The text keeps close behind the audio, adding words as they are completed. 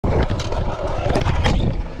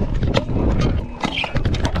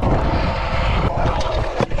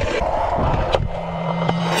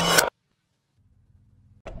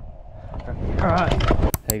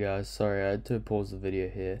Hey guys, sorry I had to pause the video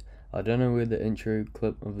here. I don't know where the intro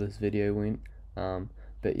clip of this video went,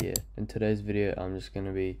 but yeah, in today's video I'm just going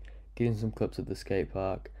to be getting some clips at the skate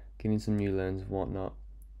park, getting some new lens and whatnot.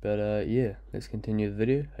 But yeah, let's continue the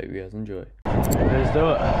video. Hope you guys enjoy. Let's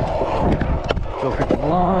do it. Drop it to the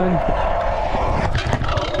line.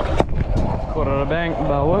 Caught at a bank,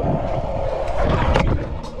 by whip.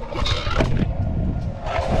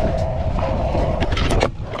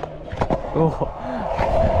 Oh.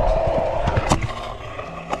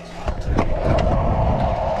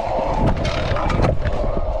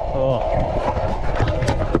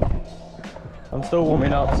 I'm still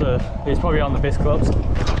warming up, so he's probably on the best clubs.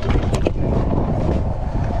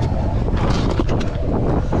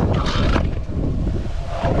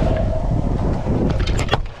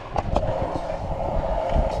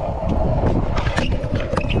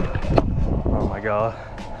 Oh my god,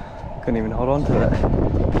 couldn't even hold on to that.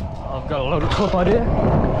 I've got a loaded clip idea.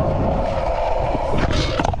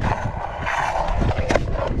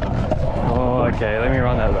 Oh, okay, let me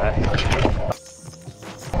run that back.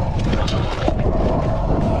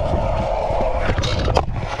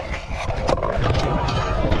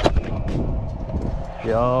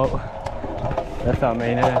 Yo, that felt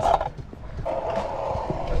mean as.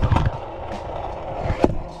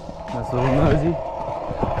 Nice little nosy.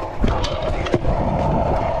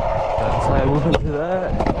 Don't say a word to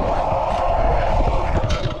that.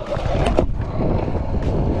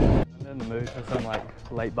 I'm in the mood for some like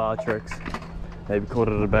late bar tricks. Maybe caught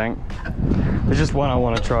it at a bank. There's just one I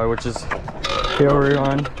want to try, which is hill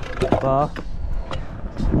rewind bar.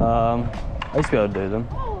 I used to be able to do them,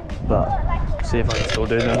 but see if I can still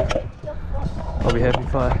do them. I'll be happy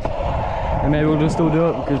if I, and maybe we'll just still do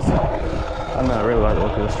it because I don't know, I really like the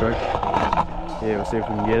look of the stroke. Yeah, we'll see if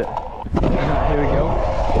we can get it. Here we go.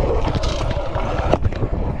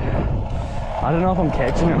 I don't know if I'm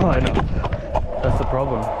catching it right now. That's the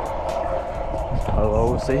problem. Oh well,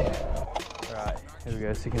 we'll see. Alright, here we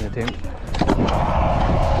go, second attempt.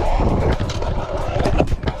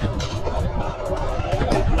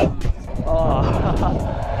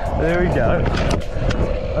 Oh, there we go.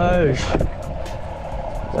 Oh,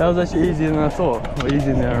 that was actually easier than I thought, or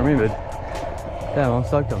easier than I remembered. Damn, I'm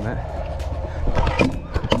stoked on that.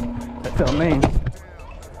 That felt mean.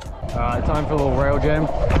 Alright, time for a little rail jam.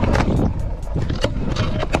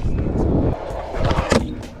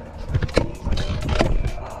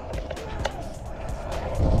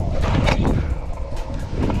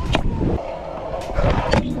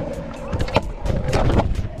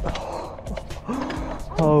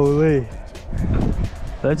 Holy,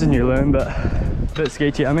 that's a new learn, but a bit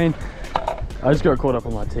sketchy. I mean, I just got caught up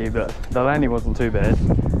on my tee, but the landing wasn't too bad.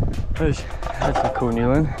 That's a cool new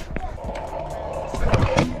learn.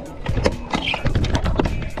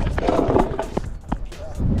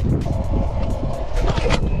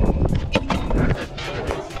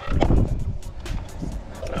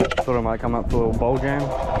 Thought I might come up for a little bowl jam.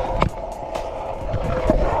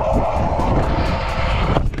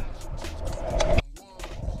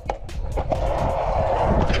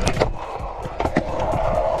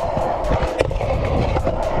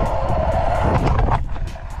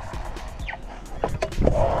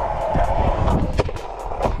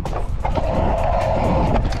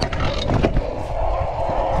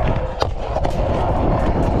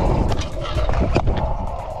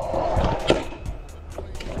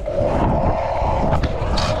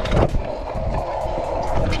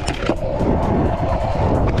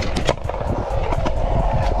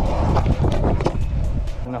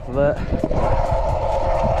 Enough of that.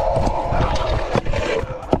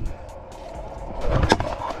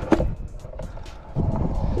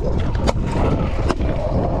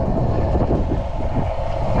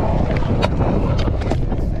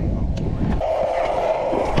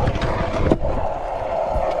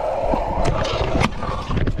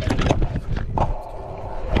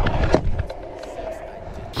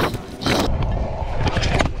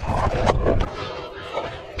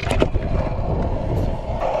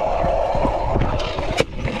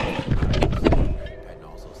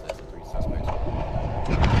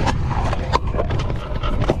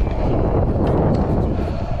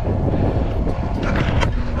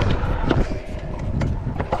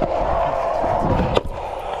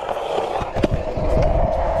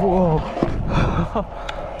 Whoa!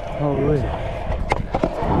 Holy!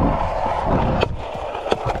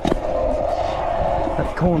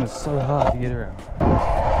 That corner's so hard to get around.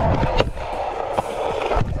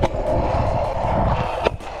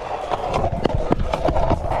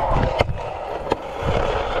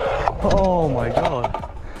 Oh my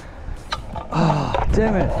god! Ah, oh,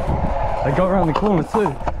 damn it! I got around the corner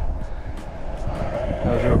too.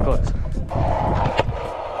 That was real close.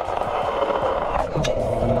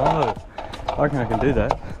 Oh no. I reckon I can do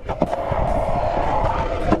that.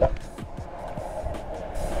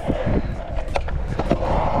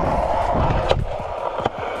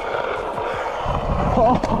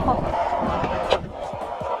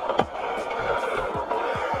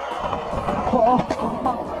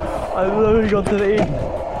 I literally got to the end.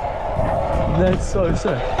 That's so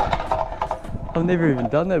sick. I've never even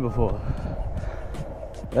done that before.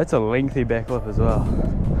 That's a lengthy backflip as well.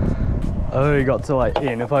 I only got to like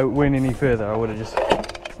end. If I went any further, I would have just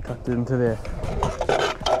tucked it into there.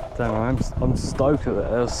 Damn, I'm stoked with it.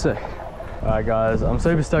 That was sick. Alright guys, I'm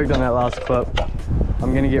super stoked on that last clip.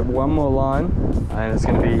 I'm gonna get one more line, and it's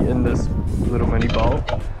gonna be in this little mini bowl.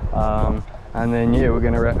 And then yeah, we're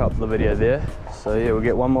gonna wrap up the video there. So yeah, we'll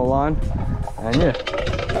get one more line, and yeah.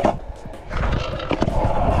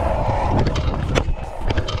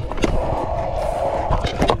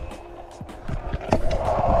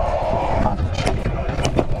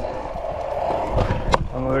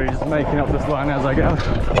 I'm already just making up this line as I go.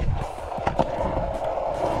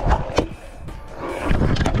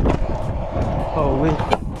 Holy.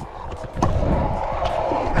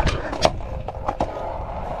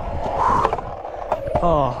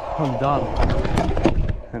 Oh, I'm done.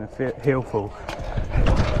 And a heel full.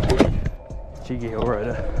 Cheeky heel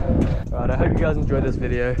rider. Right, I hope you guys enjoyed this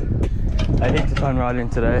video. I had heaps of fun riding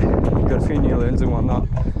today. Got a few new learns and whatnot.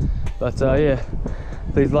 But yeah,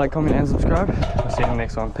 please like, comment and subscribe. I'll see you in the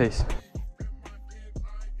next one. Peace.